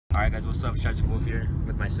Alright guys, what's up? Tragic Wolf here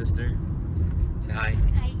with my sister. Say hi.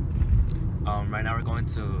 Hi. Right now we're going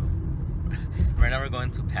to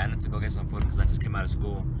Panda to go get some food because I just came out of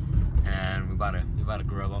school and we about to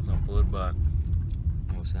grab on some food, but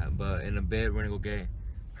what's that? But in a bit we're gonna go get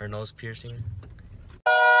her nose piercing.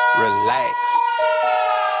 Relax.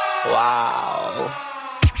 Wow.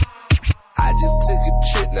 I just took a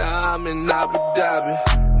trip, now I'm in Abu Dhabi.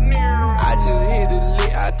 I just hit a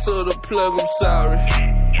lick, I told the plug I'm sorry.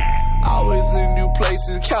 Always in new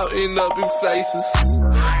places, counting up in faces.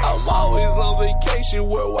 I'm always on vacation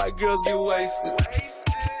where white girls get wasted.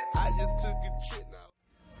 I just took a trip now.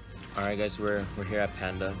 Alright guys, we're here at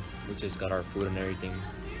Panda. We just got our food and everything.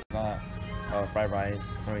 Got fried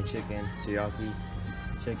rice, orange chicken, teriyaki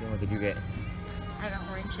chicken. What did you get? I got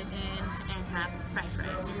orange chicken and half fried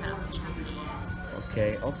rice and half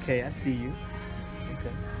chutney. Okay, I see you.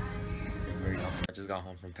 Okay. There you go. I just got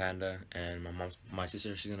home from Panda, and my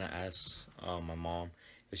sister, she's gonna ask my mom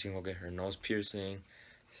if she can go get her nose piercing.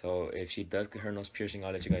 So if she does get her nose piercing,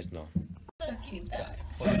 I'll let you guys know. I'm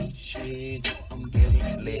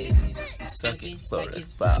getting lit. Suck it, but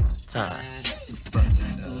it's about time.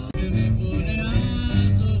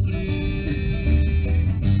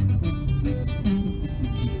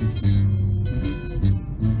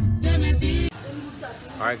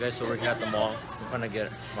 Alright guys, so we're here at the mall.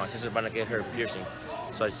 My sister's about to get her piercing.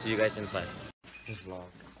 So I see you guys inside. This vlog.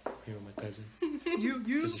 Here with my cousin. You.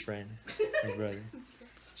 This is friend. My brother.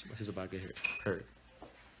 My sister's about to get her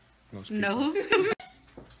nose piercing. Nose?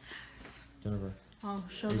 Jennifer. Oh,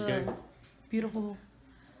 show the beautiful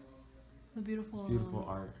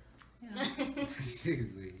art. Yeah.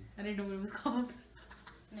 Stupid. I didn't know what it was called.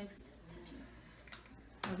 Next.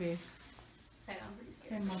 Okay. I'm pretty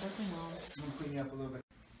scared. Okay, mom, that's my mom. I'm gonna clean you up a little bit.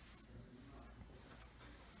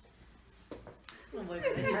 Oh my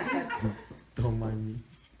God. Don't mind me.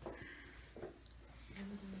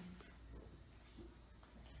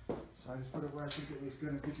 So I just put it where I think it looks good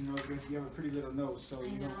and fits your nose good. You have a pretty little nose, so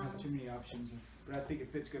you don't have too many options. But I think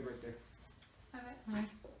it fits good right there. Alright.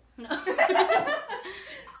 No.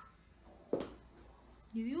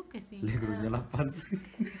 Yo digo que sí. Le gruñó la panza.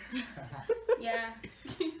 Yeah.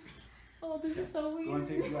 Oh, this is so weird. Go and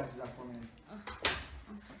take your glasses off for me. I'm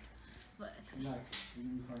sorry. But it's okay. Relax. You're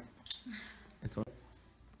gonna be fine. It's all.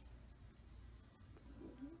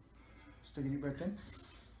 Just take a deep breath in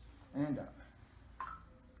and out.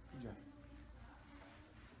 Good job.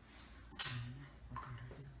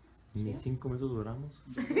 Ni 5 minutos duramos.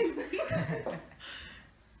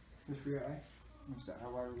 Good for your eye. Move that eye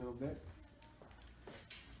wide a little bit.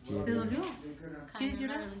 ¿Te dolió? You're good now. ¿Quieres Not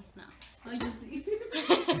llorar? really, no. Ay, yo sí.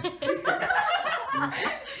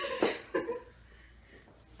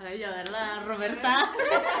 Ay, ya ver la Roberta.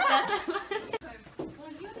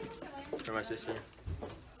 For my sister.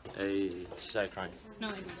 Hey, she started crying. No,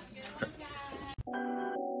 I didn't.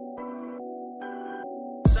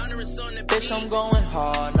 Bitch, I'm going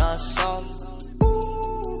hard, not soft.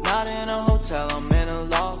 Not in a hotel, I'm in a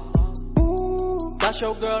loft. Got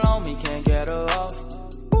your girl on me, can't get her off.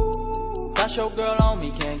 Got your girl on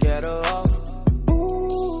me, can't get her off.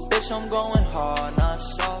 Bitch, I'm going hard, not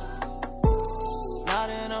soft.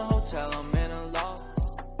 Not in a hotel, I'm in a loft.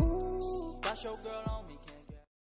 Got your girl on me.